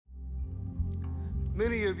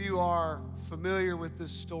Many of you are familiar with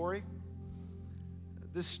this story.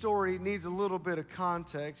 This story needs a little bit of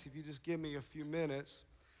context, if you just give me a few minutes.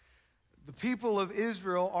 The people of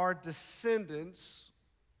Israel are descendants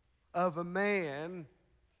of a man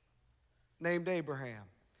named Abraham.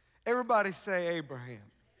 Everybody say Abraham.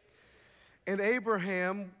 And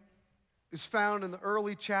Abraham is found in the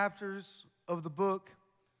early chapters of the book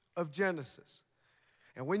of Genesis.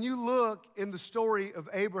 And when you look in the story of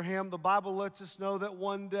Abraham, the Bible lets us know that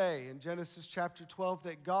one day in Genesis chapter 12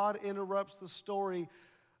 that God interrupts the story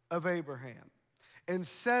of Abraham and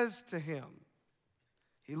says to him,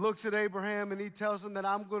 he looks at Abraham and he tells him that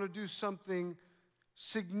I'm going to do something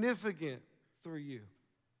significant through you.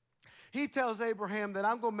 He tells Abraham that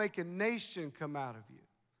I'm going to make a nation come out of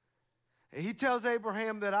you. He tells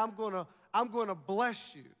Abraham that I'm going to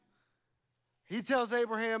bless you. He tells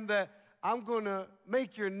Abraham that I'm going to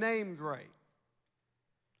make your name great.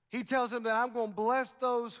 He tells him that I'm going to bless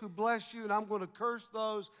those who bless you and I'm going to curse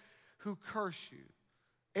those who curse you.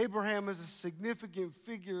 Abraham is a significant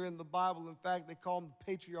figure in the Bible. In fact, they call him the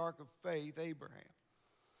patriarch of faith, Abraham.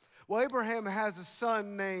 Well, Abraham has a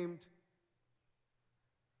son named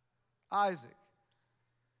Isaac.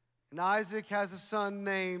 And Isaac has a son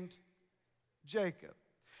named Jacob.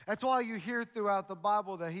 That's why you hear throughout the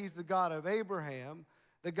Bible that he's the God of Abraham,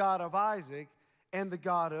 the God of Isaac, and the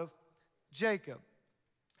God of Jacob.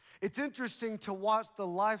 It's interesting to watch the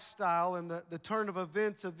lifestyle and the turn of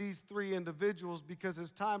events of these three individuals because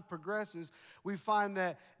as time progresses, we find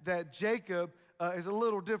that Jacob is a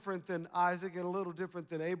little different than Isaac and a little different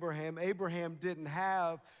than Abraham. Abraham didn't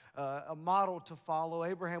have a model to follow.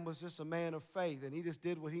 Abraham was just a man of faith, and he just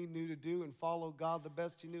did what he knew to do and followed God the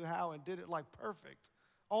best he knew how and did it like perfect,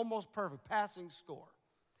 almost perfect, passing score.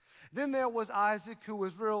 Then there was Isaac, who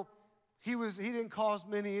was real. He didn't cause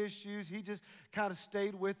many issues. He just kind of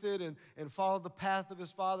stayed with it and followed the path of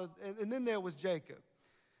his father. And then there was Jacob.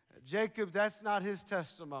 Jacob, that's not his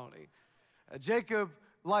testimony. Jacob,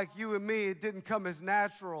 like you and me, it didn't come as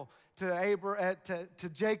natural to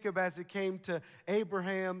Jacob as it came to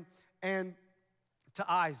Abraham and to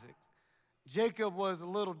Isaac. Jacob was a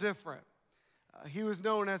little different. He was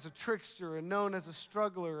known as a trickster and known as a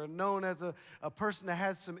struggler and known as a person that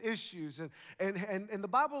had some issues. And the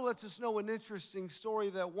Bible lets us know an interesting story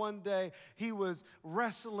that one day he was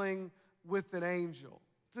wrestling with an angel.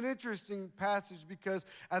 It's an interesting passage because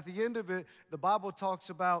at the end of it, the Bible talks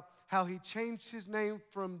about how he changed his name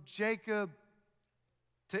from Jacob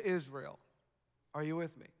to Israel. Are you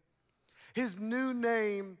with me? His new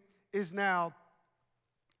name is now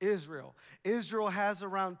Israel. Israel has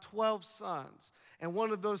around 12 sons, and one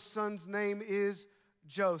of those sons' name is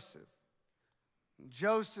Joseph.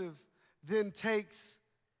 Joseph then takes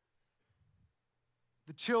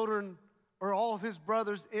the children, or all of his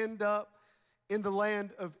brothers end up in the land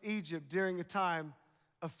of Egypt during a time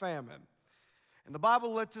of famine. And the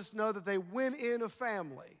Bible lets us know that they went in a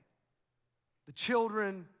family, the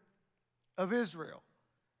children of Israel.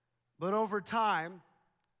 But over time,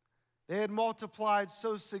 they had multiplied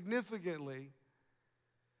so significantly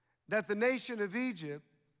that the nation of Egypt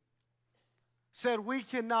said, we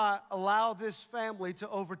cannot allow this family to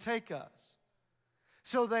overtake us.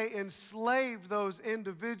 So they enslaved those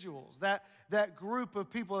individuals, that group of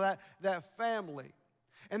people, that family.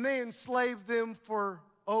 And they enslaved them for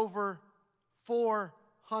over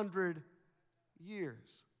 400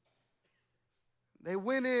 years. They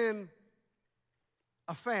went in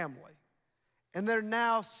a family. And they're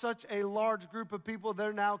now such a large group of people,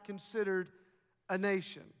 they're now considered a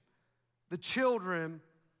nation. The children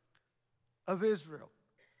of Israel.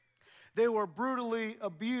 They were brutally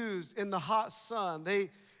abused in the hot sun.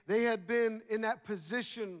 They had been in that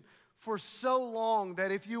position for so long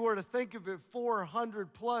that if you were to think of it,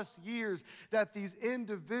 400 plus years, that these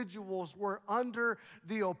individuals were under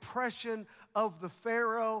the oppression of the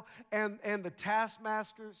Pharaoh and the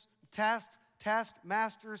taskmasters,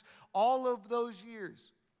 all of those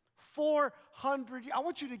years. 400 years. I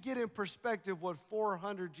want you to get in perspective what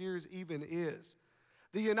 400 years even is.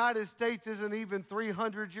 The United States isn't even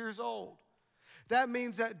 300 years old. That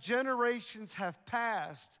means that generations have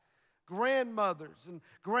passed, grandmothers and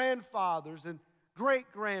grandfathers and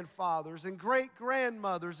great-grandfathers and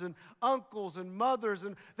great-grandmothers and uncles and mothers,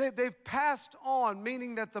 and they've passed on,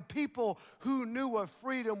 meaning that the people who knew what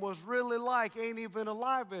freedom was really like ain't even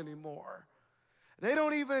alive anymore. They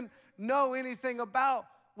don't even know anything about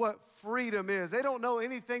what freedom is. They don't know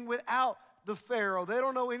anything without the Pharaoh. They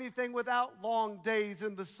don't know anything without long days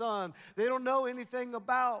in the sun. They don't know anything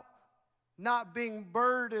about not being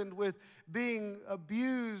burdened with being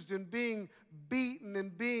abused and being beaten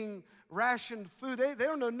and being rationed food. They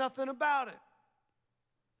don't know nothing about it.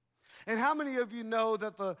 And how many of you know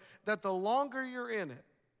that the longer you're in it,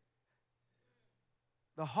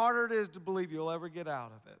 the harder it is to believe you'll ever get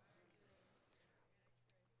out of it?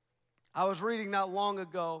 I was reading not long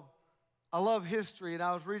ago, I love history, and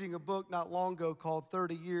I was reading a book not long ago called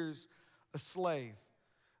 30 Years a Slave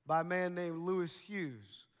by a man named Lewis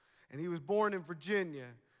Hughes. And he was born in Virginia,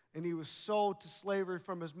 and he was sold to slavery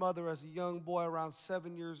from his mother as a young boy around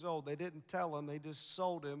 7 years old. They didn't tell him, they just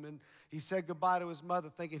sold him. And he said goodbye to his mother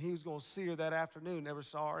thinking he was going to see her that afternoon, never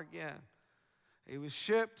saw her again. He was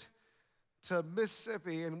shipped to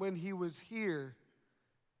Mississippi, and when he was here,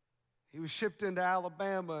 he was shipped into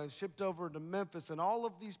Alabama and shipped over to Memphis and all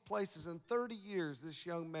of these places. In 30 years, this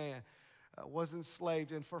young man was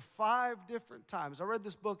enslaved. And for 5 different times, I read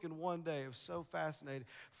this book in one day. It was so fascinating.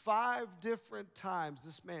 5 different times,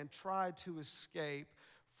 this man tried to escape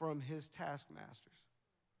from his taskmasters.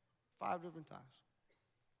 5 different times.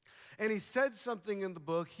 And he said something in the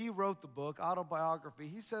book. He wrote the book, autobiography.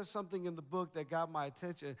 He says something in the book that got my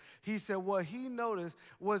attention. He said what he noticed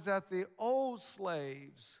was that the old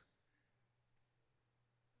slaves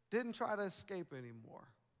didn't try to escape anymore.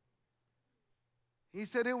 He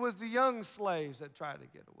said it was the young slaves that tried to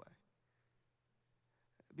get away.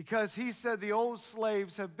 Because he said the old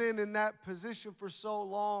slaves have been in that position for so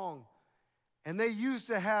long, and they used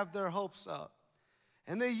to have their hopes up,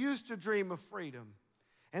 and they used to dream of freedom,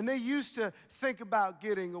 and they used to think about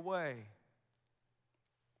getting away.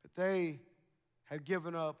 But they had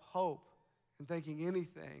given up hope and thinking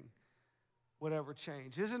anything would ever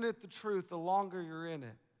change. Isn't it the truth? The longer you're in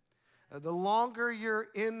it, the longer you're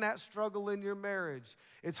in that struggle in your marriage,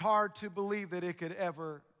 it's hard to believe that it could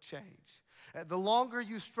ever change. The longer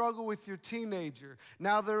you struggle with your teenager,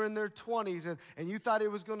 now they're in their 20s, and you thought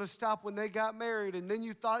it was going to stop when they got married, and then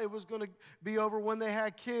you thought it was going to be over when they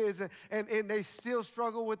had kids, and they still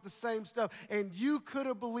struggle with the same stuff. And you could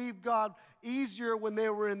have believed God easier when they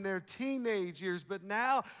were in their teenage years, but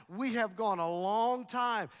now we have gone a long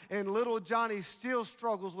time, and little Johnny still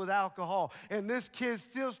struggles with alcohol, and this kid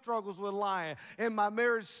still struggles with lying, and my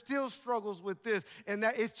marriage still struggles with this, and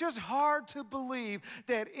that. It's just hard to believe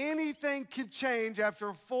that anything could change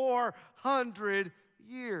after 400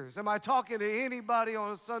 years. Am I talking to anybody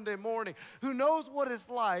on a Sunday morning who knows what it's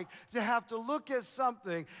like to have to look at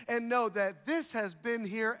something and know that this has been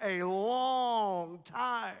here a long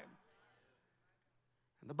time?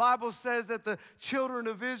 And the Bible says that the children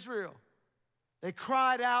of Israel, they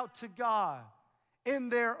cried out to God in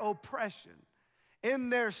their oppression, in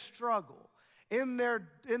their struggle, in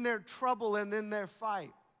their trouble, and in their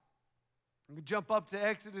fight. We jump up to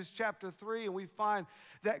Exodus chapter 3, and we find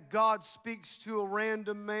that God speaks to a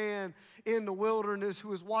random man in the wilderness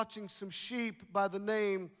who is watching some sheep by the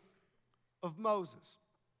name of Moses.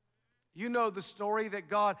 You know the story that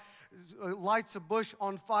God lights a bush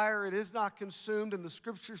on fire. It is not consumed. And the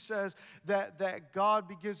scripture says that God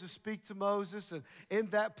begins to speak to Moses. And in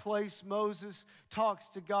that place, Moses talks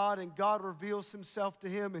to God, and God reveals himself to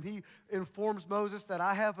him. And he informs Moses that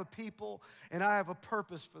I have a people and I have a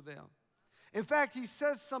purpose for them. In fact, he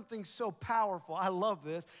says something so powerful, I love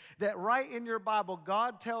this, that right in your Bible,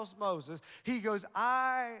 God tells Moses, he goes,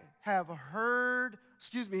 I have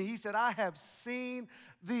seen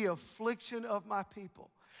the affliction of my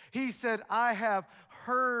people. He said, I have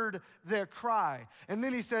heard their cry. And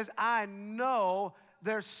then he says, I know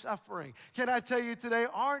their suffering. Can I tell you today,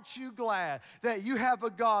 aren't you glad that you have a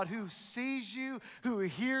God who sees you, who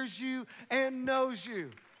hears you, and knows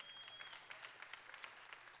you?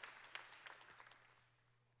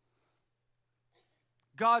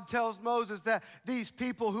 God tells Moses that these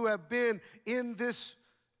people who have been in this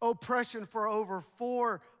oppression for over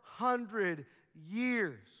 400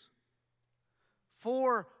 years,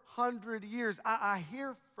 400 years, I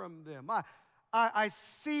hear from them. I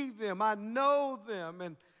see them. I know them.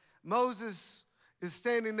 And Moses is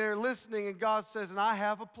standing there listening, and God says, and I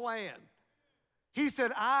have a plan. He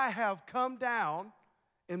said, I have come down.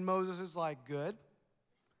 And Moses is like, good.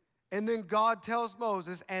 And then God tells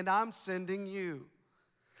Moses, and I'm sending you.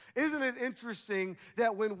 Isn't it interesting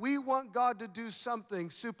that when we want God to do something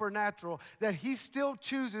supernatural, that he still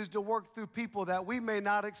chooses to work through people that we may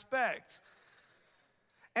not expect?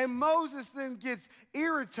 And Moses then gets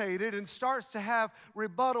irritated and starts to have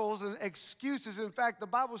rebuttals and excuses. In fact, the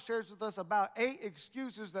Bible shares with us about 8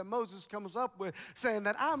 excuses that Moses comes up with, saying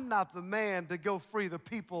that I'm not the man to go free the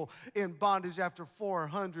people in bondage after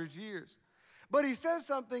 400 years. But he says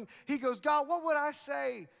something, he goes, God, what would I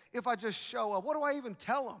say if I just show up? What do I even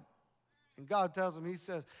tell him? And God tells him, he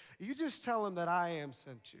says, you just tell him that I am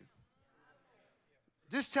sent you.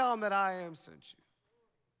 Just tell him that I am sent you.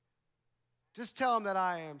 Just tell them that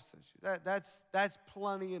I am sent you. That's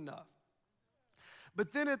plenty enough.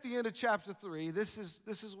 But then at the end of chapter 3, this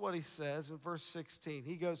is what he says in verse 16.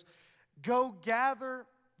 He goes, go gather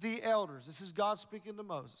the elders. This is God speaking to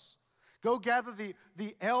Moses. Go gather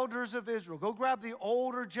the elders of Israel. Go grab the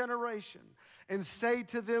older generation and say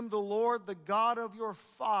to them, the Lord, the God of your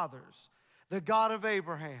fathers, the God of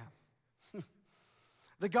Abraham,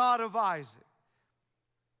 the God of Isaac,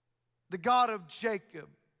 the God of Jacob,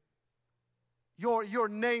 your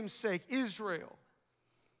namesake, Israel,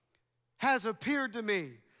 has appeared to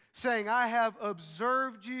me, saying, I have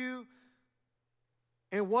observed you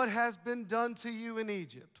and what has been done to you in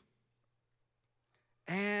Egypt.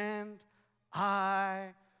 And I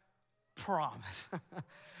promise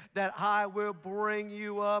that I will bring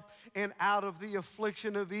you up and out of the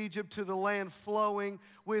affliction of Egypt to the land flowing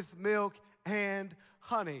with milk and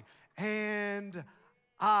honey. And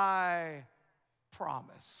I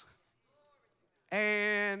promise.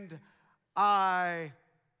 And I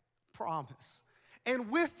promise.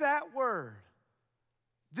 And with that word,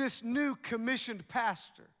 this new commissioned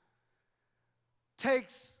pastor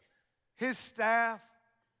takes his staff.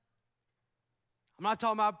 I'm not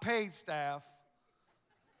talking about paid staff.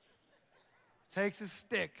 Takes his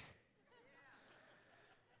stick.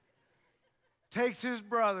 Takes his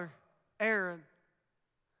brother, Aaron,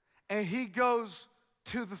 and he goes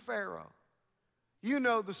to the Pharaoh. You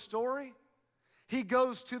know the story. He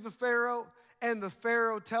goes to the Pharaoh, and the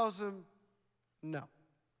Pharaoh tells him no.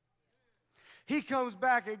 He comes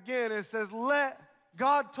back again and says,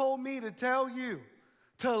 God told me to tell you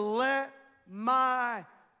to let my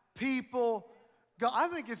people go. I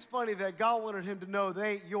think it's funny that God wanted him to know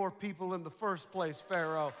they ain't your people in the first place,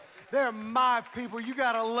 Pharaoh. They're my people. You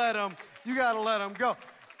got to let them go.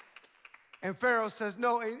 And Pharaoh says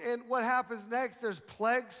no. And what happens next? There's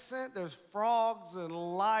plagues sent. There's frogs and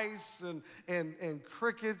lice and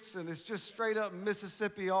crickets, and it's just straight up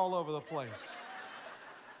Mississippi all over the place.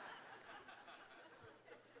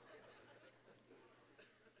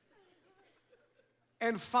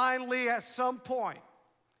 And finally, at some point,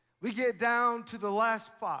 we get down to the last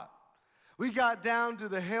spot. We got down to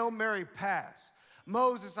the Hail Mary pass.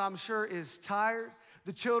 Moses, I'm sure, is tired.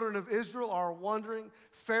 The children of Israel are wondering.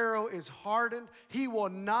 Pharaoh is hardened. He will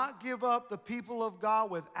not give up the people of God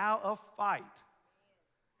without a fight.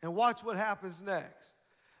 And watch what happens next.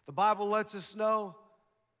 The Bible lets us know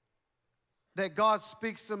that God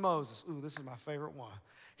speaks to Moses. Ooh, this is my favorite one.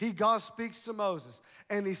 God speaks to Moses,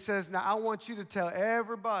 and he says, now I want you to tell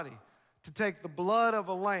everybody to take the blood of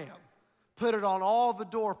a lamb, put it on all the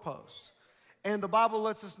doorposts. And the Bible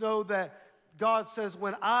lets us know that God says,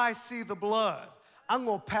 when I see the blood, I'm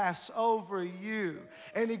going to pass over you.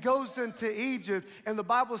 And he goes into Egypt, and the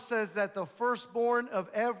Bible says that the firstborn of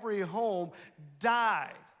every home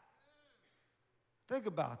died. Think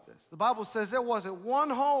about this. The Bible says there wasn't one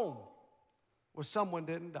home where someone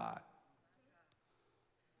didn't die.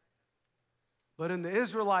 But in the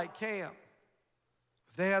Israelite camp,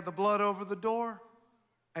 if they had the blood over the door,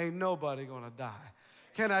 ain't nobody gonna die.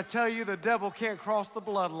 Can I tell you, the devil can't cross the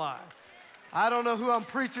bloodline? I don't know who I'm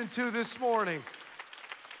preaching to this morning,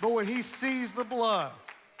 but when he sees the blood,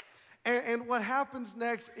 and what happens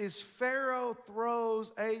next is Pharaoh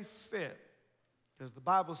throws a fit, because the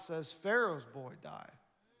Bible says Pharaoh's boy died,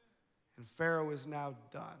 and Pharaoh is now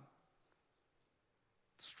done.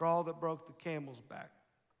 The straw that broke the camel's back.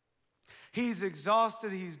 He's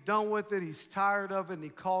exhausted, he's done with it, he's tired of it, and he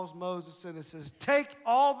calls Moses in and says, take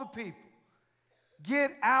all the people,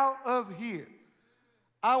 get out of here.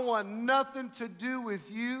 I want nothing to do with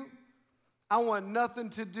you. I want nothing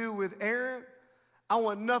to do with Aaron. I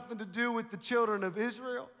want nothing to do with the children of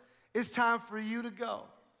Israel. It's time for you to go.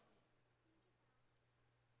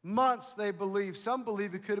 Months, they believe. Some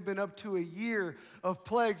believe it could have been up to a year of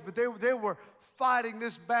plagues, but they were fighting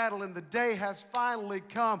this battle, and the day has finally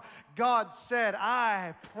come. God said,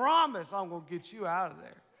 I promise I'm going to get you out of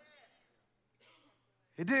there.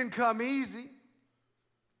 It didn't come easy.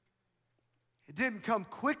 It didn't come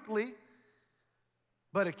quickly,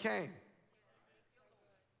 but it came.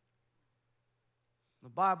 The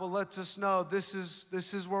Bible lets us know this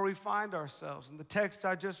is where we find ourselves. In the text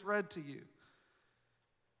I just read to you,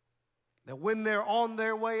 that when they're on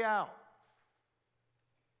their way out,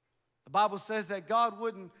 the Bible says that God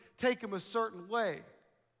wouldn't take them a certain way.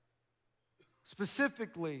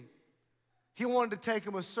 Specifically, he wanted to take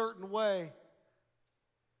them a certain way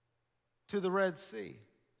to the Red Sea.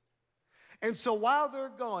 And so while they're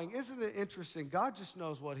going, isn't it interesting? God just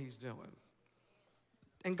knows what he's doing.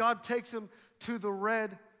 And God takes them to the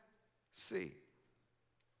Red Sea.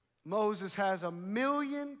 Moses has 1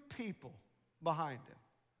 million people behind him.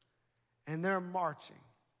 and they're marching.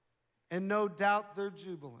 And no doubt they're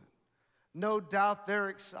jubilant. No doubt they're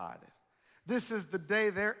excited. This is the day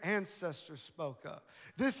their ancestors spoke of.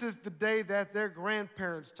 This is the day that their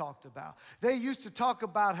grandparents talked about. They used to talk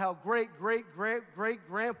about how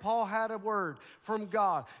great-great-great-great-grandpa had a word from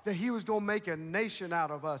God that he was going to make a nation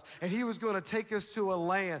out of us and he was going to take us to a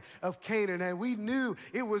land of Canaan. And we knew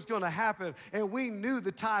it was going to happen and we knew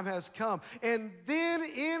the time has come. And then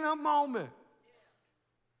in a moment,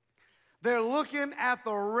 they're looking at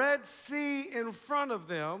the Red Sea in front of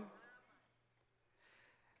them.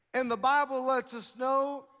 And the Bible lets us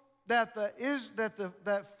know that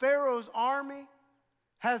that Pharaoh's army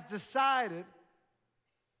has decided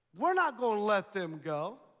we're not going to let them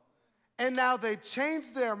go. And now they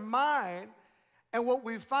changed their mind. And what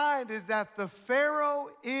we find is that the Pharaoh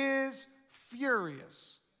is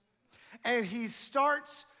furious. And he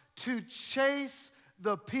starts to chase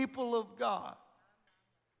the people of God.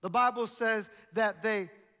 The Bible says that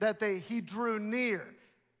he drew near.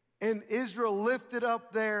 And Israel lifted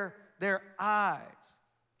up their eyes.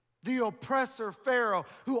 The oppressor Pharaoh,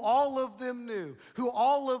 who all of them knew, who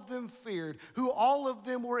all of them feared, who all of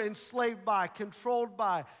them were enslaved by, controlled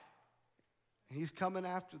by, he's coming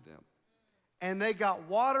after them. And they got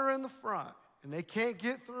water in the front, and they can't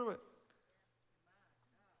get through it.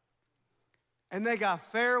 And they got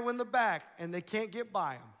Pharaoh in the back, and they can't get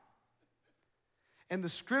by him. And the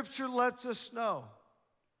scripture lets us know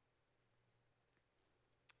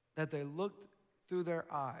that they looked through their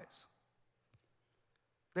eyes.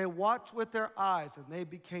 They watched with their eyes and they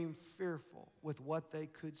became fearful with what they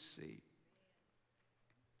could see.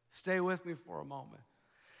 Stay with me for a moment.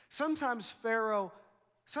 Sometimes Pharaoh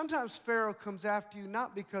comes after you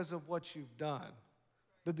not because of what you've done,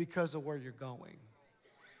 but because of where you're going.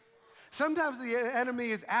 Sometimes the enemy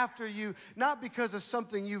is after you not because of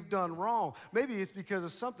something you've done wrong. Maybe it's because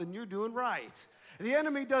of something you're doing right. The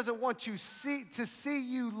enemy doesn't want you to see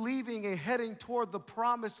you leaving and heading toward the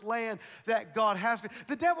promised land that God has for you.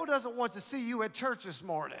 The devil doesn't want to see you at church this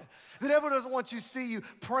morning. The devil doesn't want you to see you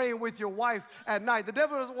praying with your wife at night. The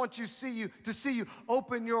devil doesn't want you to see you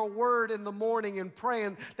open your word in the morning and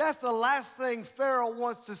praying. That's the last thing Pharaoh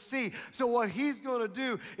wants to see. So what he's going to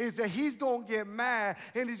do is that he's going to get mad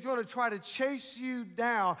and he's going to try to chase you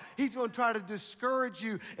down. He's going to try to discourage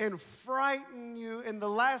you and frighten you. And the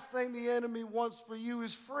last thing the enemy wants for you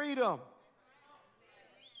is freedom.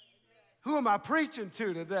 Who am I preaching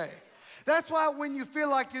to today? That's why when you feel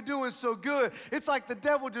like you're doing so good, it's like the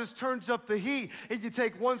devil just turns up the heat and you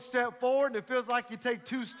take one step forward and it feels like you take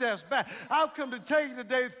 2 steps back. I've come to tell you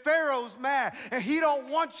today, Pharaoh's mad and he don't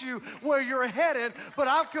want you where you're headed, but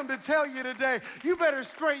I've come to tell you today, you better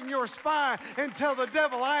straighten your spine and tell the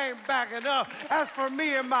devil I ain't backing up. As for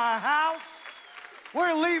me and my house,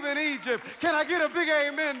 we're leaving Egypt. Can I get a big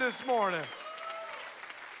amen this morning?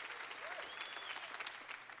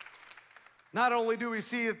 Not only do we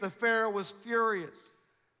see that the Pharaoh was furious,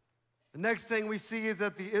 the next thing we see is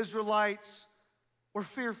that the Israelites were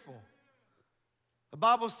fearful. The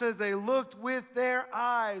Bible says they looked with their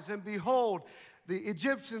eyes, and behold, the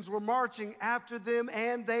Egyptians were marching after them,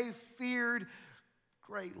 and they feared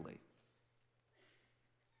greatly.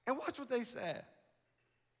 And watch what they said.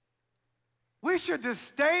 We should have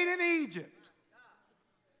stayed in Egypt.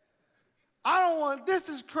 This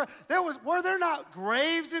is crazy. Were there not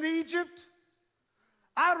graves in Egypt?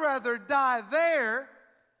 I'd rather die there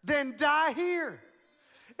than die here.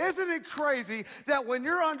 Isn't it crazy that when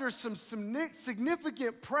you're under some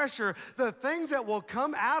significant pressure, the things that will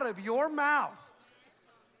come out of your mouth?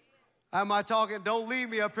 Am I talking? Don't leave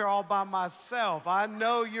me up here all by myself. I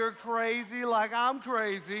know you're crazy like I'm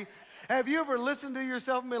crazy. Have you ever listened to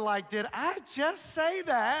yourself and been like, did I just say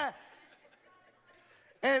that?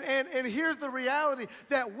 And here's the reality,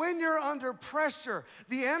 that when you're under pressure,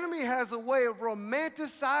 the enemy has a way of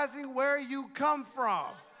romanticizing where you come from.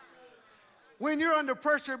 When you're under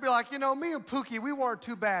pressure, it'll be like, me and Pookie, we weren't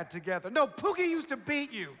too bad together. No, Pookie used to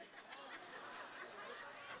beat you.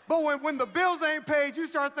 But when the bills ain't paid, you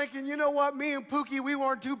start thinking, you know what, me and Pookie, we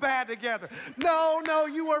weren't too bad together. No,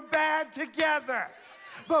 you were bad together.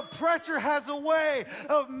 But pressure has a way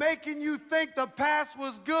of making you think the past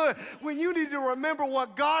was good when you need to remember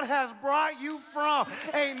what God has brought you from.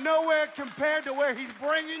 Ain't nowhere compared to where he's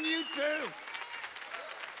bringing you to.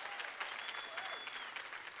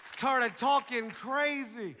 Started talking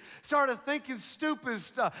crazy, started thinking stupid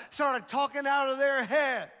stuff, started talking out of their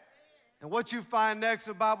head. And what you find next,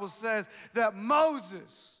 the Bible says that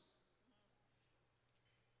Moses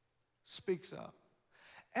speaks up.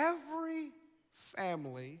 Every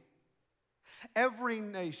family, every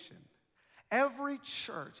nation, Every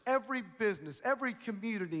church, every business, every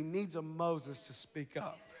community needs a Moses to speak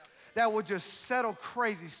up that will just settle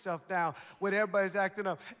crazy stuff down when everybody's acting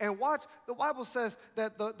up. And watch, the Bible says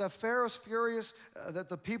that the Pharaoh's furious, that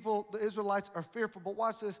the people, the Israelites are fearful. But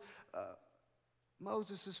watch this,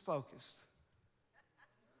 Moses is focused.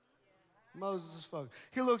 Moses is focused.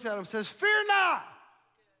 He looks at him and says, fear not.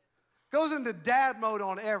 Goes into dad mode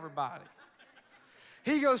on everybody.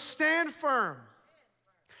 He goes, stand firm.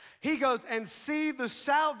 He goes, and see the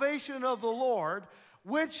salvation of the Lord,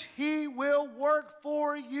 which he will work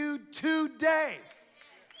for you today.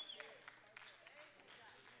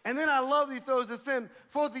 And then I love he throws this in,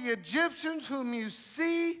 for the Egyptians whom you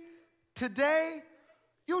see today,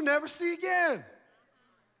 you'll never see again.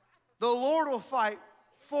 The Lord will fight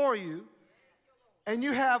for you, and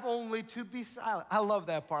you have only to be silent. I love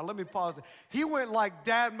that part. Let me pause it. He went like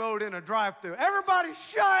dad mode in a drive-thru. Everybody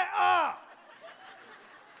shut up.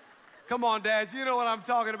 Come on, dads, you know what I'm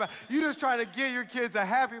talking about. You're just trying to give your kids a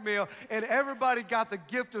Happy Meal, and everybody got the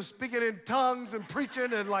gift of speaking in tongues and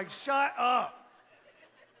preaching and like, shut up.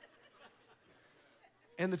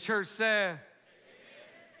 And the church said,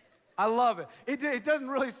 I love it. It doesn't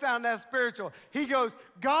really sound that spiritual. He goes,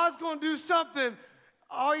 God's going to do something.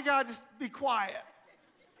 All you got to just be quiet.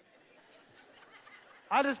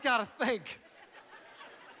 I just got to think.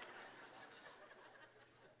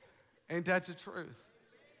 Ain't that the truth?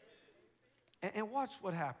 And watch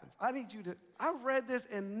what happens. I read this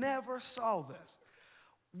and never saw this.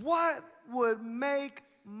 What would make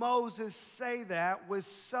Moses say that with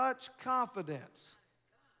such confidence?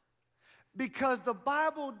 Because the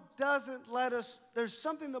Bible doesn't let us, there's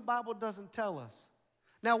something the Bible doesn't tell us.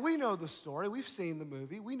 Now, we know the story. We've seen the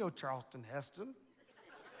movie. We know Charlton Heston.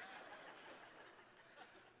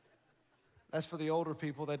 That's for the older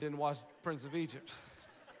people that didn't watch Prince of Egypt.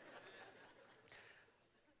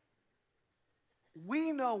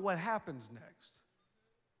 We know what happens next.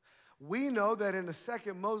 We know that in a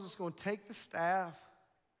second, Moses is going to take the staff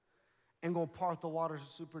and going to part the waters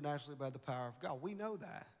supernaturally by the power of God. We know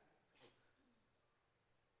that.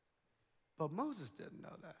 But Moses didn't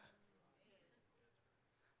know that.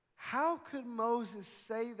 How could Moses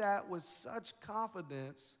say that with such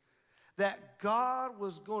confidence that God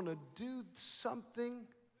was going to do something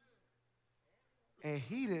and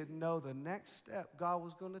he didn't know the next step God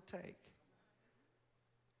was going to take?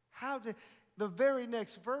 The very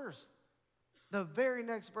next verse,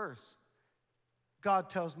 God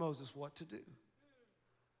tells Moses what to do.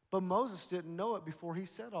 But Moses didn't know it before he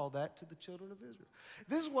said all that to the children of Israel.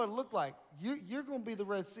 This is what it looked like. You're going to be the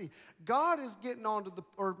Red Sea. Moses getting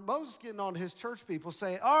on to his church people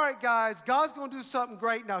saying, all right, guys, God's going to do something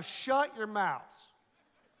great. Now shut your mouths.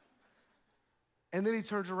 And then he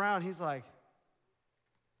turns around. He's like,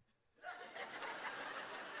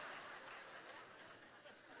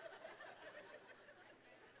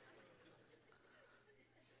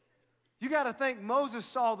 you got to think Moses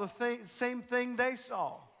saw the same thing they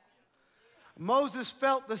saw. Moses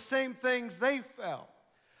felt the same things they felt.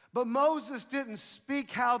 But Moses didn't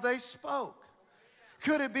speak how they spoke.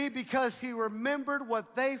 Could it be because he remembered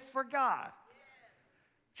what they forgot?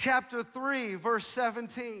 Chapter 3, verse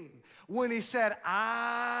 17, when he said,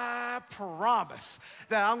 I promise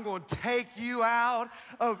that I'm going to take you out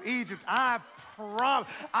of Egypt. I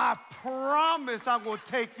promise I'm going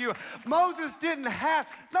to take you. Moses didn't have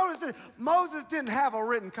a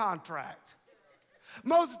written contract.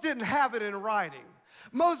 Moses didn't have it in writing.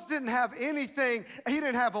 Moses didn't have anything. He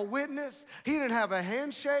didn't have a witness. He didn't have a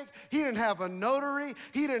handshake. He didn't have a notary.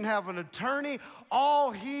 He didn't have an attorney.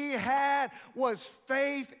 All he had was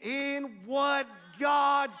faith in what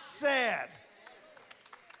God said.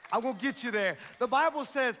 I'm going to get you there. The Bible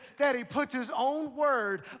says that he puts his own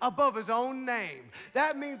word above his own name.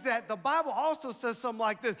 That means that the Bible also says something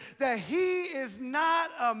like this, that he is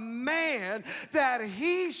not a man that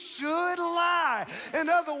he should lie. In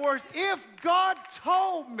other words, if God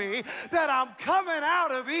told me that I'm coming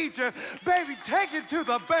out of Egypt, baby, take it to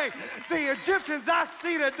the bank. The Egyptians I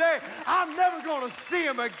see today, I'm never going to see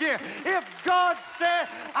them again. If God said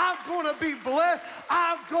I'm going to be blessed,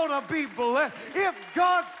 I'm going to be blessed. If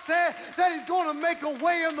God said that he's going to make a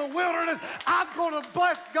way in the wilderness, I'm going to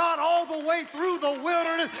bless God all the way through the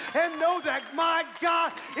wilderness and know that my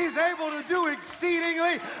God is able to do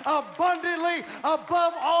exceedingly abundantly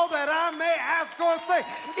above all that I may ask or think.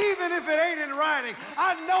 Even if it ain't in writing,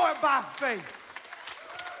 I know it by faith.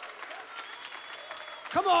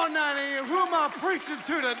 Come on now, who am I preaching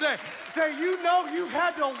to today? That you know you've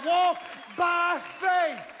had to walk by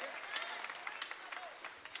faith.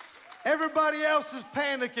 Everybody else is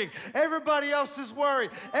panicking. Everybody else is worried.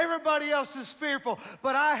 Everybody else is fearful.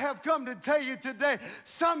 But I have come to tell you today,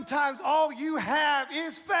 sometimes all you have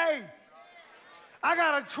is faith. I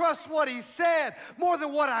got to trust what he said more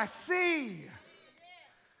than what I see.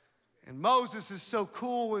 And Moses is so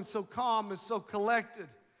cool and so calm and so collected.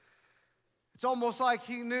 It's almost like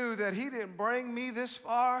he knew that he didn't bring me this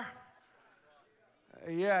far.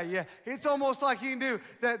 Yeah. It's almost like he knew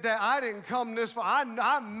that I didn't come this far.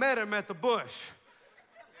 I met him at the bush.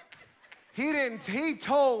 He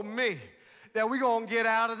told me that we're going to get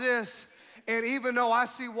out of this. And even though I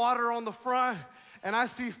see water on the front and I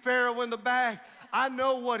see Pharaoh in the back, I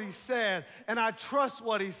know what he said and I trust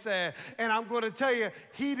what he said. And I'm going to tell you,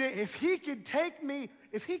 if he could get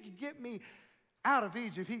me out of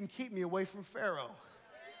Egypt, he can keep me away from Pharaoh.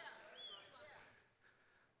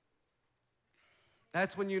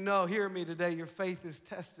 That's when you know, hear me today, your faith is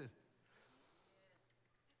tested.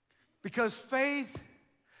 Because faith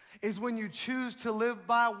is when you choose to live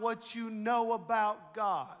by what you know about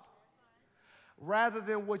God rather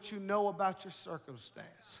than what you know about your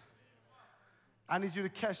circumstance. I need you to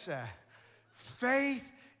catch that. Faith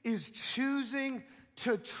is choosing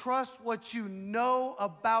to trust what you know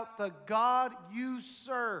about the God you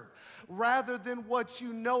serve rather than what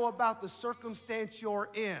you know about the circumstance you're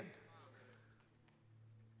in.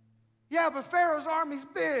 Yeah, but Pharaoh's army's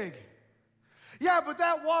big. Yeah, but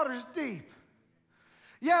that water's deep.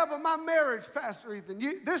 Yeah, but my marriage, Pastor Ethan,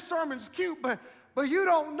 this sermon's cute, but you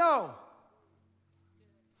don't know.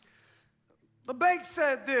 The bank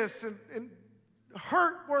said this, and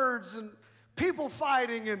hurt words, and people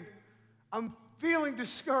fighting, and I'm feeling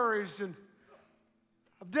discouraged, and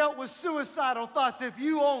I've dealt with suicidal thoughts. If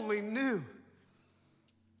you only knew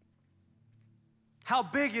how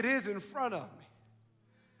big it is in front of me.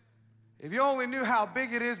 If you only knew how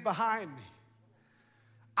big it is behind me.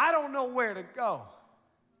 I don't know where to go.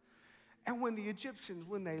 And when the Egyptians,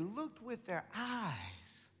 when they looked with their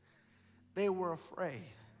eyes, they were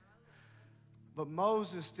afraid. But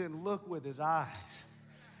Moses didn't look with his eyes.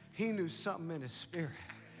 He knew something in his spirit.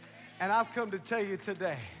 And I've come to tell you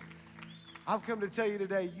today,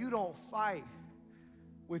 you don't fight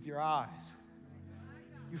with your eyes.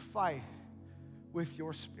 You fight with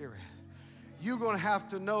your spirit. You're going to have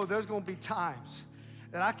to know there's going to be times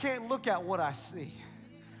that I can't look at what I see.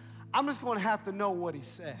 I'm just going to have to know what he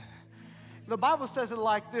said. The Bible says it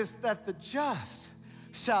like this, that the just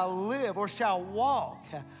shall live or shall walk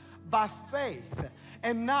by faith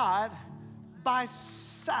and not by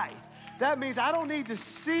sight. That means I don't need to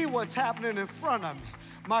see what's happening in front of me.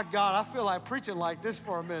 My God, I feel like preaching like this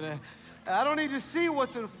for a minute. I don't need to see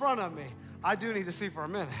what's in front of me. I do need to see for a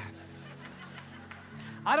minute.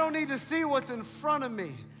 I don't need to see what's in front of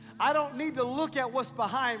me. I don't need to look at what's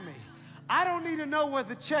behind me. I don't need to know where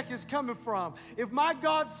the check is coming from. If my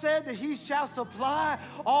God said that he shall supply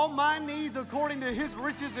all my needs according to his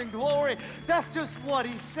riches and glory, that's just what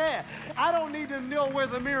he said. I don't need to know where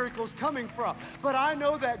the miracle's coming from, but I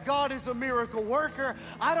know that God is a miracle worker.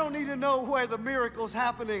 I don't need to know where the miracle's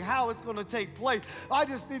happening, how it's going to take place. I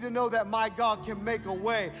just need to know that my God can make a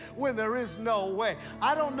way when there is no way.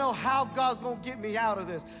 I don't know how God's going to get me out of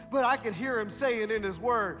this, but I can hear him saying in his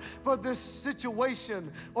word, for this situation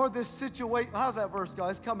or this situation, how's that verse,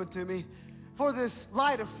 guys? Coming to me. For this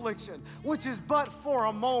light affliction, which is but for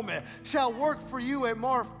a moment, shall work for you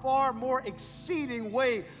a far more exceeding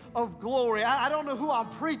way of glory. I don't know who I'm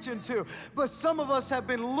preaching to, but some of us have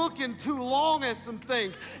been looking too long at some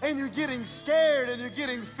things, and you're getting scared and you're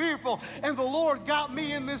getting fearful. And the Lord got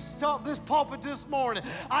me in this pulpit this morning.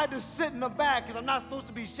 I had to sit in the back because I'm not supposed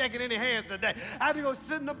to be shaking any hands today. I had to go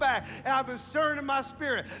sit in the back, and I've been stirring in my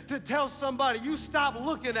spirit to tell somebody, you stop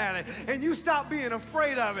looking at it, and you stop being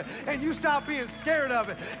afraid of it, and you stop being scared of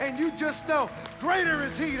it, and you just know greater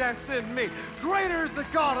is he that's in me. Greater is the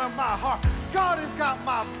God of my heart. God has got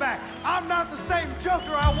my back. I'm not the same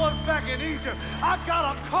joker I was back in Egypt. I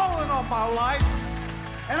got a calling on my life,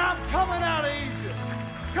 and I'm coming out of Egypt.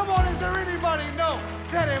 Come on, is there anybody know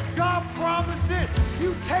that if God promised it,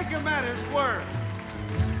 you take him at his word?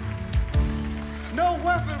 No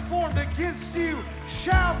weapon formed against you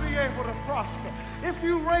shall be able to prosper. If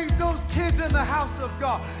you raise those kids in the house of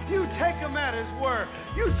God, you take him at his word.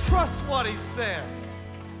 You trust what he said.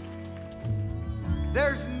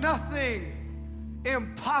 There's nothing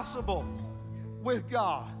impossible with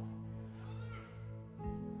God.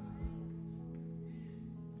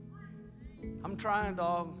 I'm trying,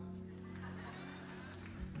 dog.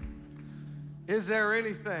 Is there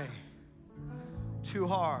anything too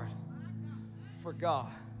hard for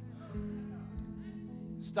God?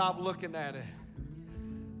 Stop looking at it.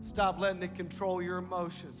 Stop letting it control your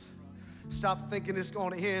emotions. Stop thinking it's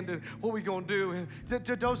going to end and what we going to do. And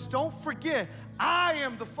don't forget, I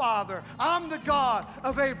am the Father. I'm the God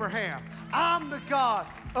of Abraham. I'm the God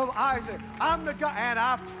of Isaac. I'm the God, and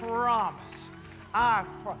I promise.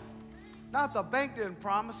 Not the bank didn't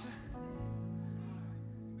promise it.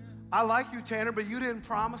 I like you, Tanner, but you didn't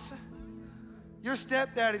promise it. Your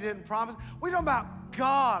stepdaddy didn't promise it. We're talking about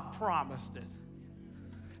God promised it.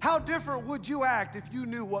 How different would you act if you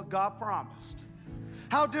knew what God promised?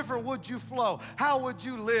 How different would you flow? How would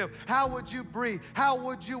you live? How would you breathe? How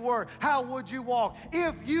would you work? How would you walk?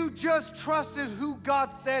 If you just trusted who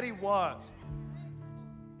God said He was.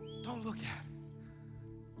 Don't look at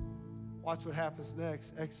it. Watch what happens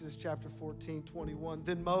next. Exodus chapter 14:21.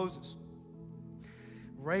 Then Moses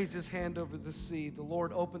raised his hand over the sea. The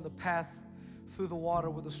Lord opened the path through the water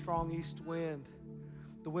with a strong east wind.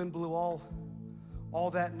 The wind blew all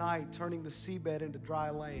that night, turning the seabed into dry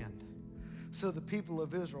land. So the people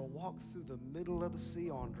of Israel walked through the middle of the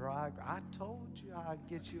sea on dry ground. I told you I'd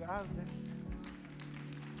get you out of there.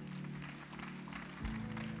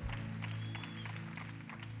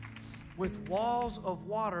 With walls of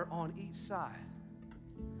water on each side.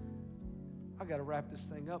 I got to wrap this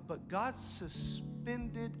thing up, but God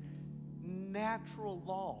suspended natural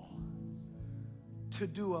law to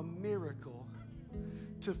do a miracle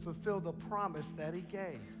to fulfill the promise that He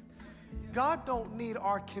gave. God don't need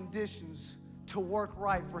our conditions to work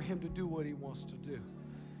right for Him to do what He wants to do.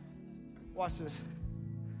 Watch this.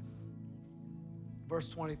 Verse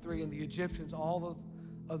 23, and the Egyptians, all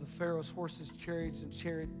of the Pharaoh's horses, chariots, and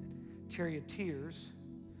charioteers,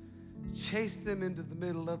 chased them into the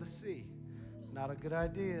middle of the sea. Not a good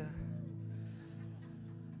idea.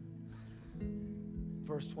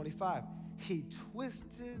 Verse 25, He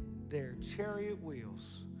twisted their chariot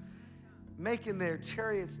wheels, making their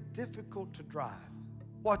chariots difficult to drive.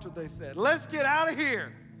 Watch what they said. Let's get out of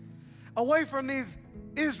here, away from these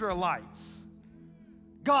Israelites,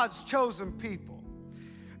 God's chosen people.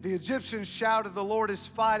 The Egyptians shouted, the Lord is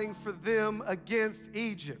fighting for them against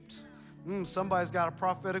Egypt. Somebody's got a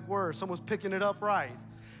prophetic word. Someone's picking it up right.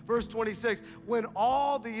 Verse 26, when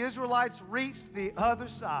all the Israelites reached the other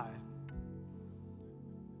side.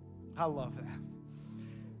 I love that.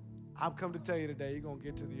 I've come to tell you today, you're going to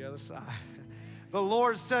get to the other side. The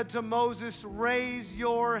Lord said to Moses, raise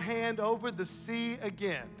your hand over the sea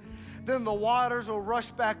again. Then the waters will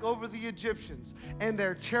rush back over the Egyptians and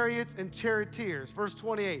their chariots and charioteers. Verse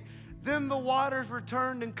 28, then the waters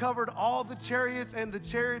returned and covered all the chariots and the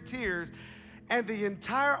charioteers and the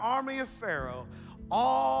entire army of Pharaoh,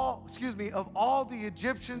 of all the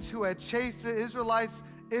Egyptians who had chased the Israelites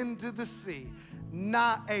into the sea.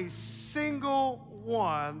 Not a single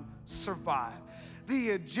one survived. The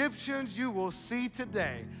Egyptians you will see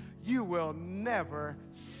today, you will never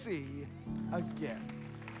see again.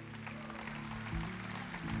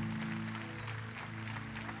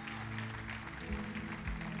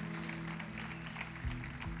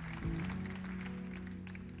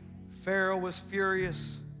 Pharaoh was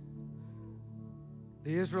furious.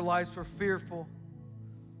 The Israelites were fearful.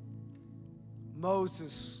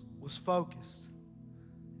 Moses was focused.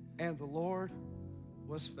 And the Lord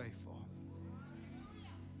was faithful.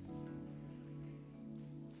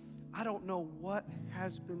 I don't know what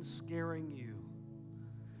has been scaring you,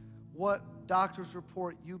 what doctor's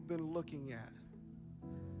report you've been looking at,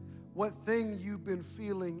 what thing you've been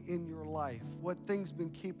feeling in your life, what thing's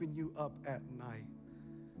been keeping you up at night,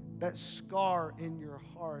 that scar in your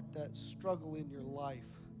heart, that struggle in your life.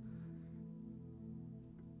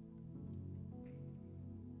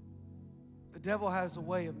 The devil has a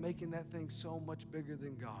way of making that thing so much bigger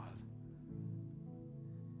than God.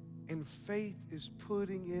 And faith is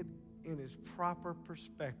putting it in its proper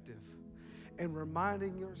perspective and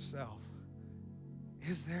reminding yourself,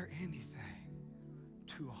 is there anything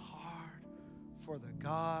too hard for the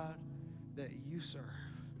God that you serve?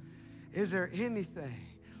 Is there anything?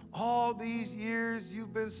 All these years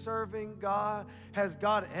you've been serving God, has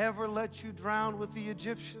God ever let you drown with the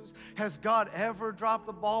Egyptians? Has God ever dropped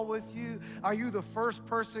the ball with you? Are you the first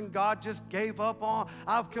person God just gave up on?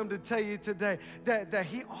 I've come to tell you today that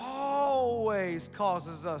He always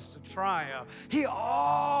causes us to triumph. He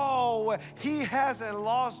hasn't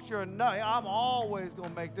lost your nut. I'm always going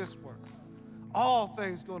to make this work. All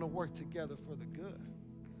things going to work together for the good.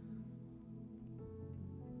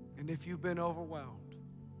 And if you've been overwhelmed,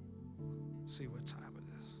 see what time it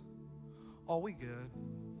is. Oh, we good.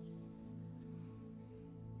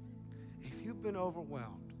 If you've been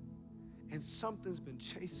overwhelmed and something's been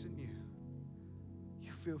chasing you,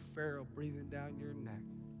 you feel Pharaoh breathing down your neck.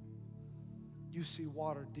 You see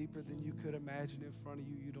water deeper than you could imagine in front of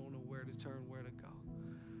you. You don't know where to turn, where to go.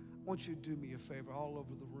 I want you to do me a favor all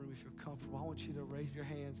over the room if you're comfortable. I want you to raise your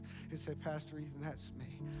hands and say, Pastor Ethan, that's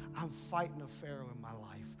me. I'm fighting a Pharaoh in my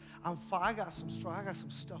life. I got some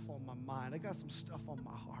stuff on my mind. I got some stuff on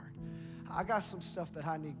my heart. I got some stuff that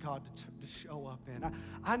I need God to show up in.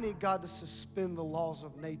 I need God to suspend the laws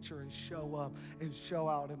of nature and show up and show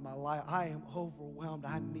out in my life. I am overwhelmed.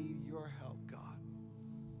 I need your help, God.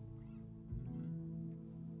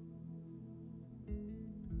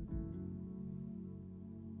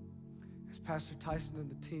 As Pastor Tyson and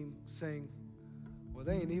the team sing, well,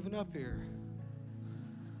 they ain't even up here.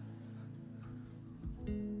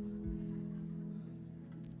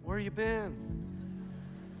 Where you been?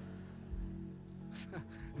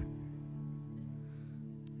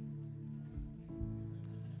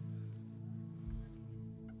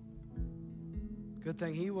 Good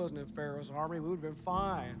thing he wasn't in Pharaoh's army. We would have been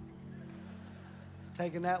fine.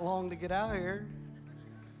 Taking that long to get out here.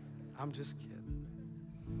 I'm just kidding.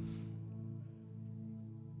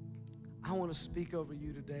 I want to speak over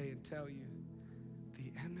you today and tell you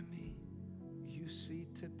the enemy you see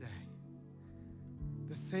today,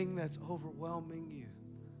 the thing that's overwhelming you,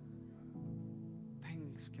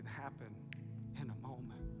 things can happen in a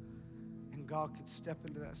moment. And God could step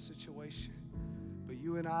into that situation. But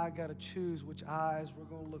you and I got to choose which eyes we're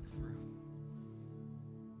going to look through.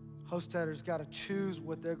 Hostetter's got to choose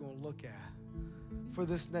what they're going to look at. For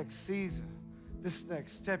this next season, this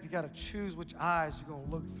next step, you got to choose which eyes you're going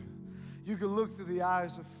to look through. You can look through the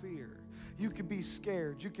eyes of fear. You could be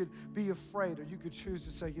scared. You could be afraid. Or you could choose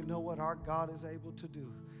to say, you know what? Our God is able to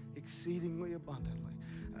do exceedingly abundantly.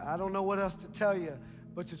 I don't know what else to tell you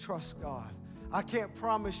but to trust God. I can't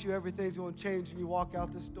promise you everything's going to change when you walk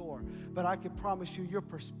out this door, but I can promise you your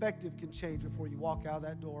perspective can change before you walk out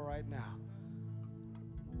that door right now.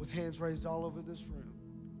 With hands raised all over this room.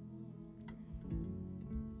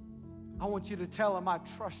 I want you to tell him, I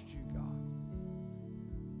trust you, God.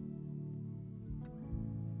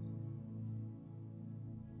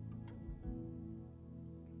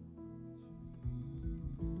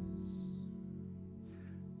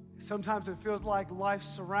 Sometimes it feels like life's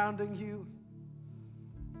surrounding you.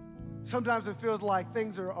 Sometimes it feels like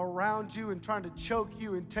things are around you and trying to choke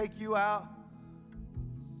you and take you out.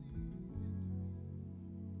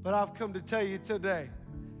 But I've come to tell you today,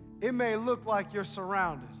 it may look like you're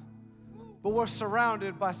surrounded, but we're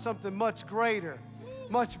surrounded by something much greater,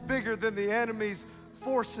 much bigger than the enemy's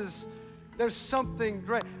forces. There's something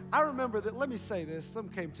great. I remember that, let me say this,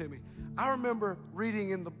 something came to me. I remember reading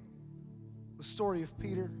in the story of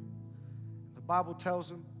Peter. The Bible tells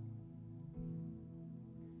him,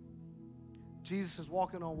 Jesus is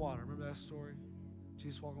walking on water. Remember that story?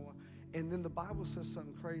 Jesus walking on water. And then the Bible says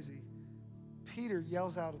something crazy. Peter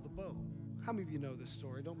yells out of the boat. How many of you know this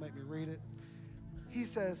story? Don't make me read it. He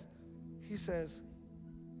says,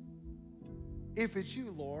 if it's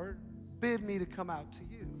you, Lord, bid me to come out to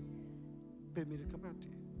you. Bid me to come out to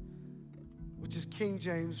you. Which is King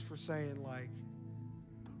James for saying, like,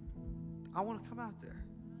 I want to come out there.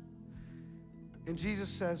 And Jesus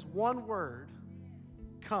says one word,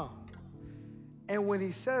 come. And when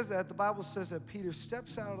he says that, the Bible says that Peter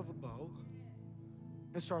steps out of the boat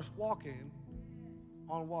and starts walking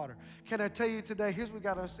on water. Can I tell you today, here's what we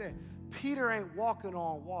got to understand. Peter ain't walking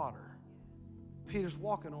on water. Peter's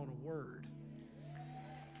walking on a word.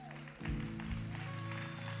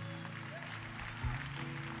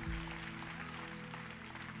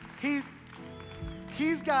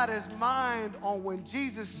 He's got his mind on when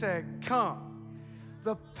Jesus said, come.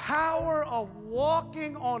 The power of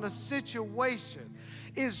walking on a situation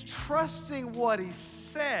is trusting what he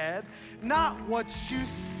said, not what you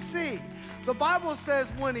see. The Bible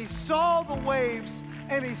says when he saw the waves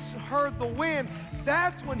and he heard the wind,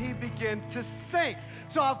 that's when he began to sink.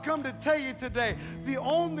 So I've come to tell you today, the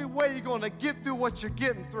only way you're going to get through what you're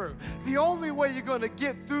getting through, the only way you're going to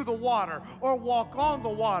get through the water or walk on the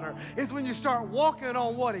water is when you start walking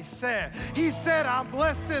on what he said. He said, I'm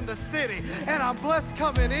blessed in the city, and I'm blessed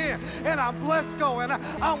coming in, and I'm blessed going.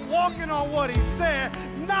 I'm walking on what he said,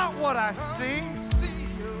 not what I see.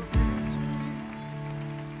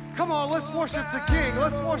 Come on, let's worship the King.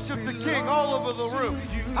 Let's worship the King all over the room.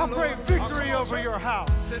 I pray victory over your house.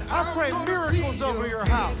 I pray miracles over your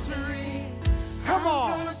house. Come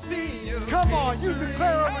on. Come on. You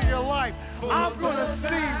declare over your life, I'm going to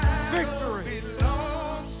see victory.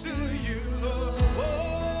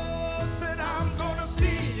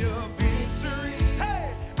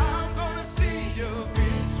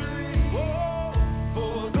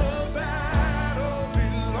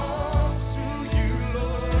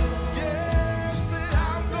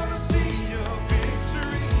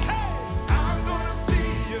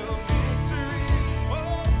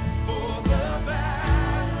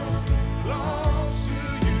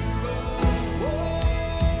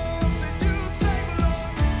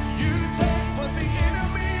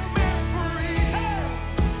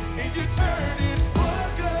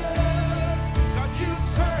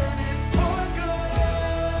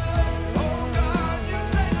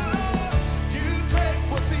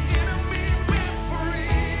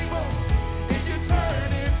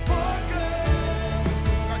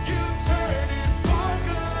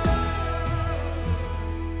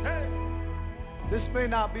 may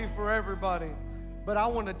not be for everybody, but I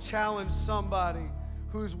want to challenge somebody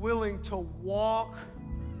who's willing to walk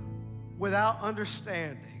without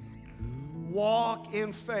understanding. Walk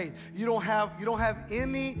in faith. You don't have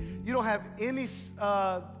any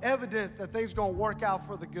evidence that things going to work out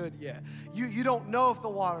for the good yet. You don't know if the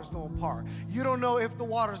water's going to part. You don't know if the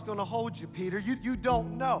water's going to hold you, Peter. You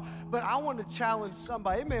don't know. But I want to challenge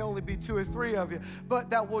somebody. It may only be 2 or 3 of you, but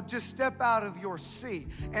that will just step out of your seat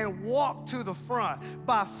and walk to the front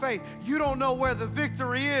by faith. You don't know where the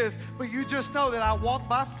victory is, but you just know that I walk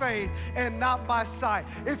by faith and not by sight.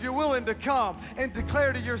 If you're willing to come and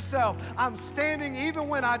declare to yourself, I'm standing even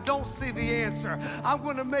when I don't see the answer. I'm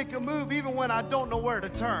going to make a move even when I don't know where to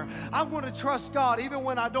turn. I'm going to trust God even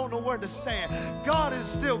when I don't know where to stand. God is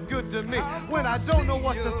still good to me when I don't know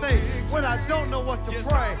what to think, when I don't know what to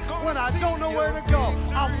pray, when I don't know where to go.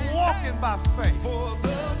 I'm walking by faith.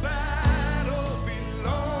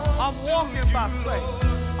 I'm walking by faith.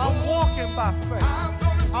 I'm walking by faith.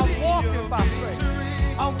 I'm walking by faith.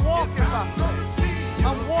 I'm walking by faith.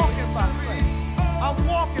 I'm walking by faith. I'm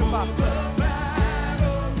walking by faith.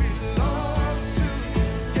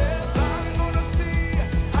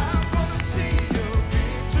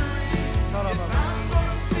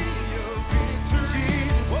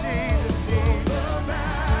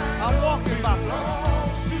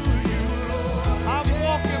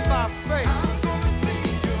 walking by faith.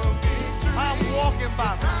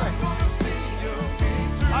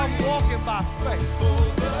 I'm walking by faith.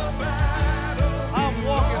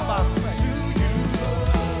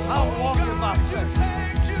 I'm walking by faith.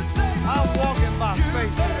 I'm walking by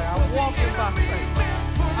faith today. I'm walking by faith.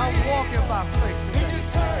 I'm walking by faith today.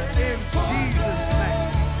 In Jesus'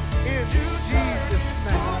 name. In Jesus'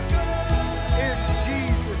 name. In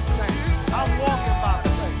Jesus' name. I'm walking by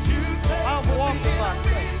faith. I'm walking by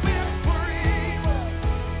faith.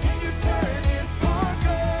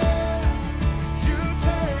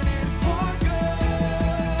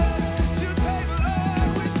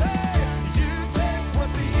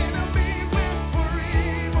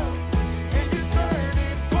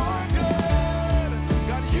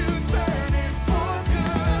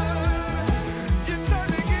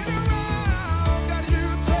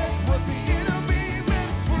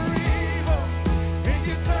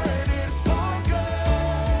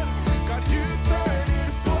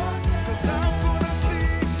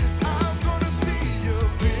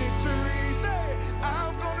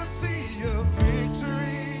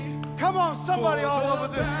 Somebody all over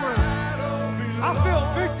this room. I feel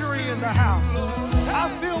victory in the house. I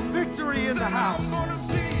feel victory in the house.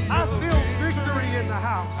 I feel victory in the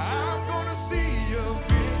house.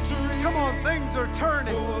 Come on, things are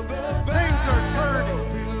turning. Things are turning.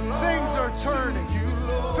 Things are turning.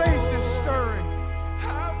 Faith is stirring.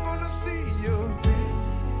 I'm gonna see your victory.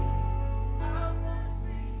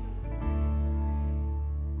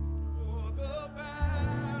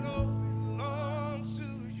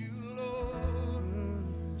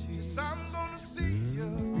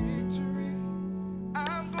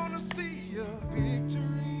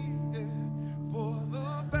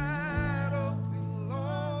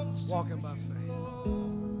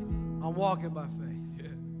 I'm walking by faith. Yeah.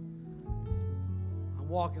 I'm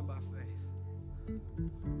walking by faith.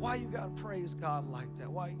 Why you got to praise God like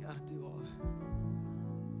that? Why you got to do all that?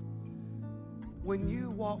 When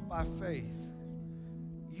you walk by faith,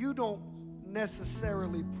 you don't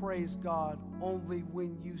necessarily praise God only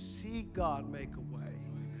when you see God make a way.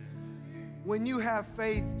 When you have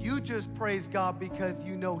faith, you just praise God because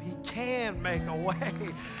you know He can make a way.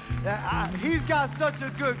 He's got such a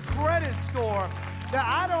good credit score that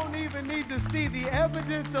I don't even need to see the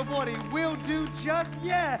evidence of what He will do just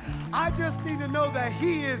yet. I just need to know that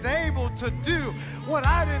He is able to do what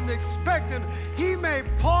I didn't expect. And He may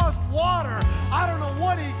pause water. I don't know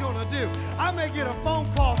what He's gonna do. I may get a phone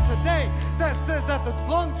call today that says that the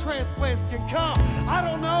lung transplants can come. I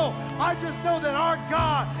don't know. I just know that our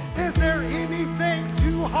God, is there anything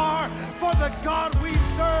too hard for the God we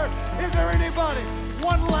serve? Is there anybody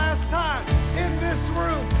one last time in this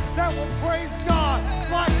room that will praise God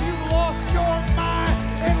like you lost your mind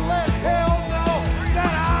and let hell know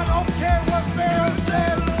that I don't care what Pharaoh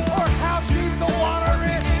says or how deep the water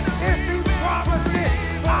is? If He promised it,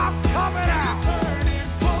 I'm coming out. Come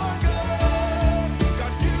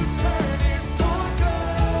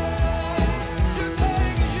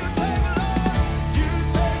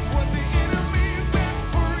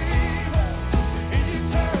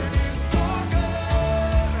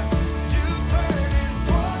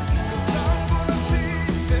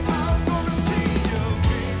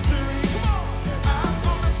on.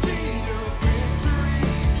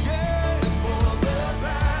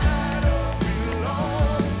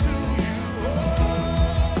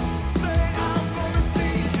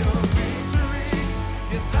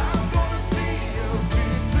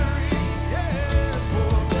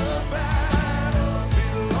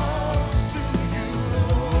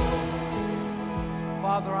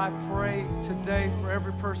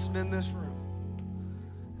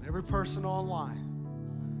 every person online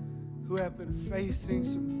who have been facing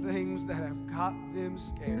some things that have got them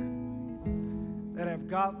scared, that have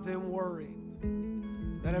got them worried,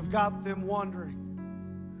 that have got them wondering.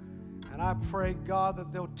 And I pray, God,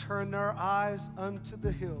 that they'll turn their eyes unto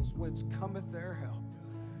the hills whence cometh their help.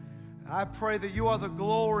 I pray that you are the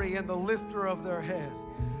glory and the lifter of their head.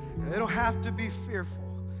 They don't have to be fearful.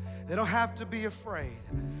 They don't have to be afraid.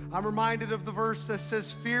 I'm reminded of the verse that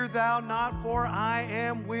says, fear thou not, for I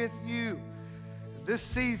am with you. This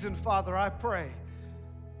season, Father, I pray,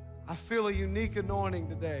 I feel a unique anointing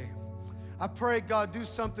today. I pray, God, do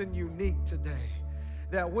something unique today,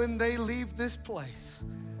 that when they leave this place,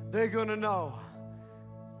 they're going to know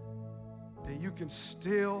that you can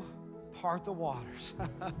still part the waters.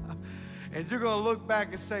 And you're going to look back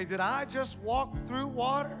and say, did I just walk through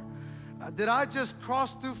water? Did I just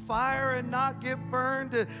cross through fire and not get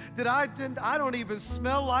burned? I don't even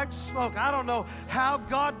smell like smoke. I don't know how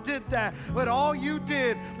God did that, but all you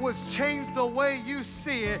did was change the way you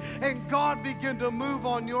see it, and God began to move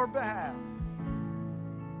on your behalf.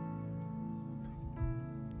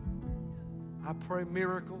 I pray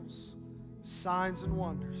miracles, signs and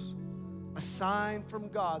wonders, a sign from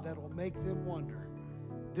God that will make them wonder.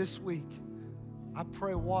 This week, I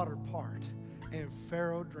pray water part and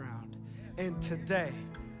Pharaoh drowned. And today,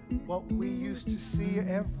 what we used to see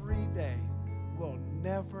every day, we'll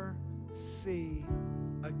never see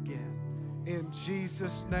again. In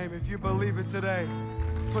Jesus' name, if you believe it today,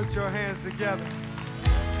 put your hands together.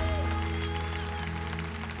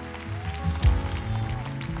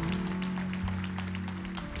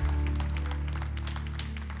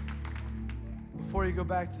 Before you go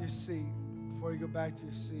back to your seat,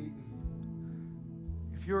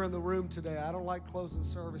 if you're in the room today, I don't like closing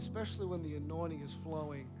service, especially when the anointing is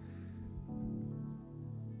flowing.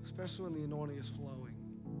 Especially when the anointing is flowing.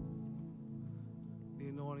 The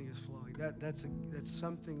anointing is flowing. That's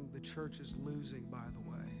something the church is losing, by the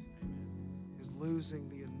way, is losing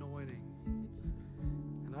the anointing.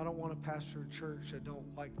 And I don't want to pastor a church that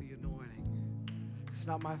don't like the anointing. It's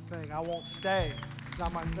not my thing. I won't stay. It's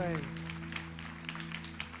not my thing.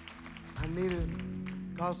 I need it.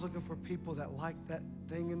 God's looking for people that like that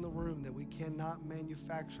thing in the room that we cannot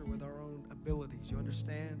manufacture with our own abilities. You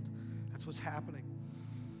understand? That's what's happening.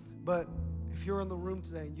 But if you're in the room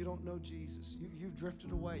today and you don't know Jesus, you've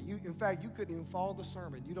drifted away. In fact, you couldn't even follow the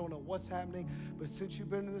sermon. You don't know what's happening. But since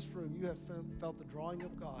you've been in this room, you have felt the drawing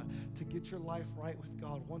of God to get your life right with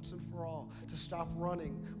God once and for all, to stop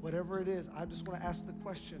running, whatever it is. I just want to ask the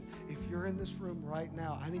question. If you're in this room right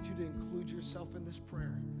now, I need you to include yourself in this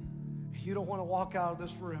prayer. You don't want to walk out of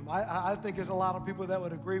this room. I think there's a lot of people that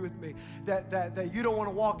would agree with me that you don't want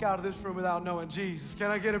to walk out of this room without knowing Jesus.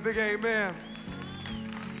 Can I get a big amen?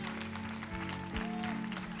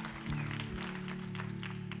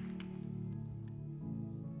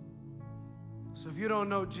 So if you don't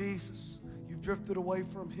know Jesus, you've drifted away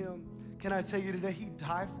from him, can I tell you today, he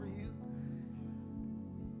died for you?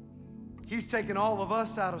 He's taken all of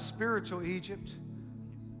us out of spiritual Egypt.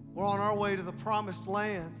 We're on our way to the promised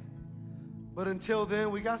land. But until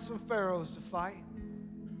then, we got some pharaohs to fight.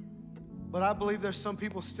 But I believe there's some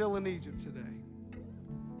people still in Egypt today.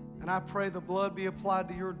 And I pray the blood be applied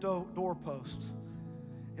to your doorpost,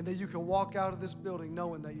 and that you can walk out of this building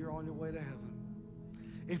knowing that you're on your way to heaven.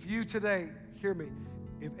 If you today, hear me,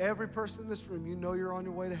 if every person in this room, you know you're on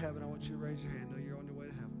your way to heaven, I want you to raise your hand. Know you're on your way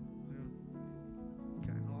to heaven.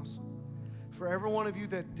 Okay, awesome. For every one of you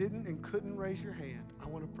that didn't and couldn't raise your hand, I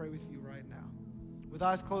want to pray with you right now. With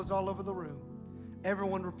eyes closed all over the room,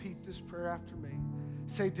 everyone repeat this prayer after me.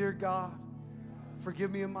 Say, dear God,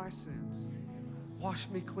 forgive me of my sins. Wash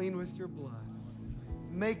me clean with your blood.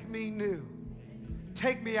 Make me new.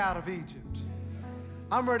 Take me out of Egypt.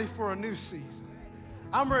 I'm ready for a new season.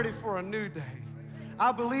 I'm ready for a new day.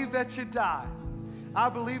 I believe that you died. I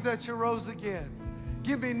believe that you rose again.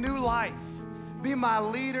 Give me new life. Be my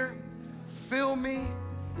leader. Fill me.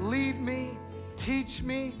 Lead me. Teach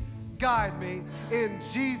me. Guide me in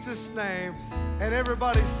Jesus' name. And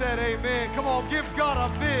everybody said amen. Come on, give God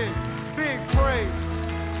a big